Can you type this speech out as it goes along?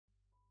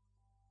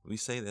We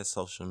say that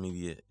social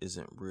media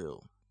isn't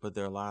real, but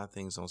there are a lot of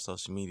things on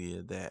social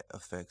media that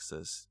affects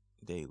us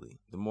daily.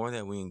 The more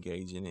that we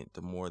engage in it,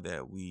 the more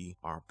that we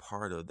are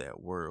part of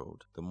that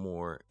world, the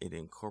more it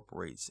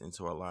incorporates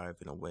into our life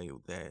in a way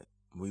that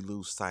we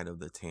lose sight of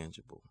the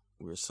tangible.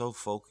 We're so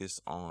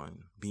focused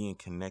on being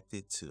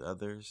connected to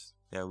others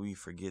that we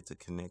forget to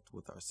connect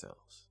with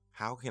ourselves.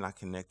 How can I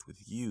connect with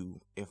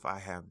you if I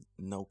have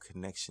no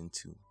connection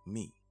to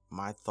me?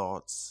 My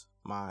thoughts,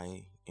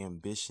 my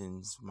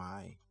ambitions,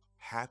 my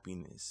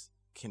happiness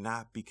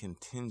cannot be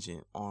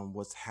contingent on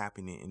what's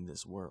happening in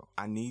this world.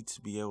 I need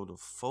to be able to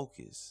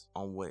focus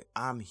on what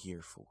I'm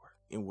here for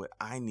and what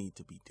I need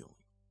to be doing.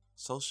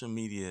 Social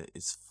media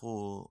is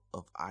full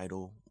of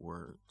idle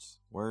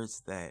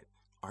words that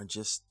are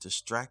just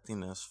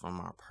distracting us from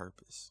our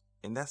purpose.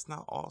 And that's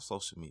not all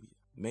social media.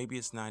 Maybe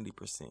it's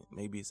 90%,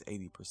 maybe it's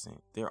 80%.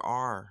 There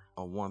are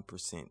a 1%,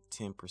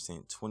 10%,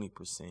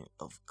 20%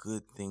 of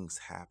good things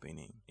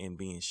happening and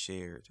being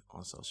shared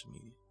on social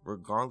media.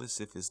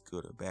 Regardless if it's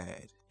good or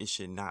bad, it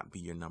should not be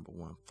your number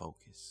one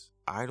focus.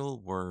 Idle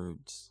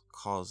words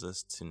cause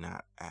us to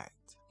not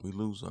act. We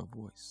lose our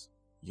voice.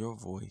 Your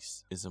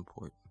voice is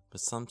important,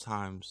 but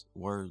sometimes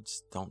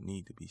words don't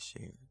need to be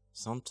shared.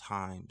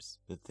 Sometimes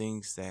the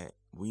things that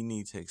we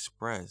need to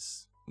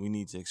express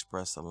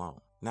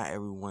alone. Not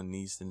everyone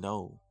needs to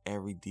know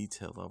every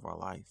detail of our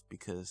life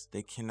because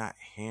they cannot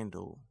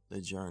handle the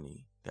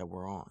journey that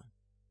we're on.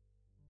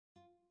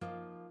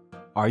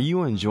 Are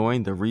you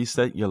enjoying the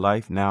Reset Your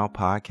Life Now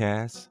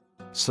podcast?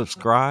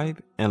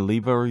 Subscribe and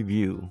leave a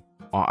review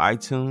on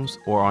iTunes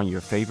or on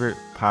your favorite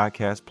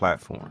podcast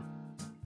platform.